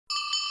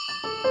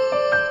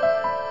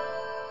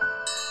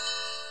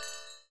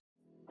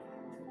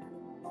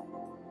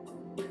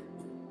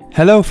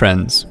Hello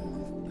friends!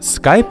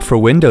 Skype for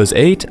Windows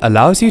 8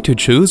 allows you to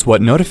choose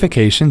what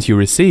notifications you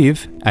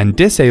receive and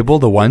disable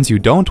the ones you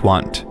don't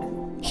want.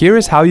 Here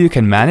is how you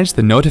can manage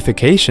the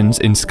notifications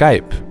in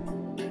Skype.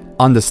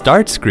 On the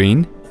Start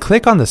screen,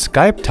 click on the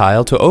Skype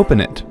tile to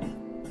open it.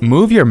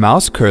 Move your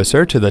mouse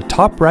cursor to the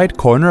top right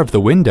corner of the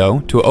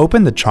window to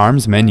open the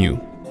Charms menu.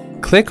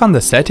 Click on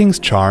the Settings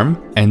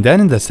charm and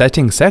then in the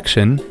Settings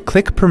section,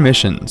 click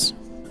Permissions.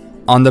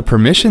 On the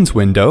Permissions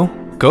window,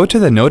 go to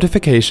the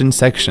Notifications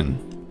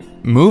section.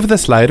 Move the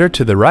slider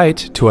to the right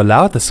to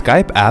allow the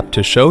Skype app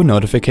to show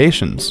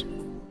notifications.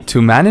 To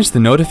manage the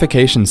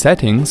notification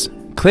settings,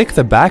 click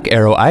the back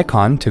arrow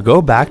icon to go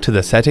back to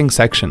the Settings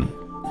section.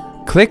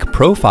 Click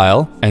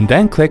Profile and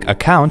then click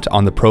Account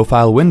on the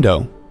Profile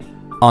window.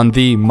 On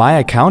the My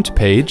Account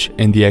page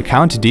in the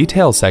Account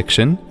Details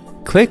section,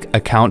 click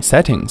Account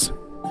Settings.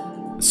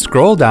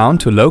 Scroll down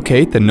to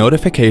locate the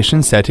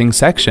Notification Settings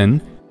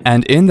section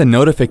and in the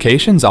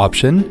Notifications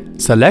option,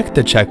 select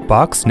the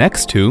checkbox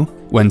next to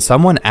When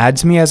someone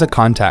adds me as a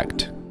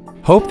contact.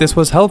 Hope this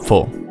was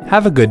helpful.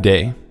 Have a good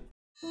day.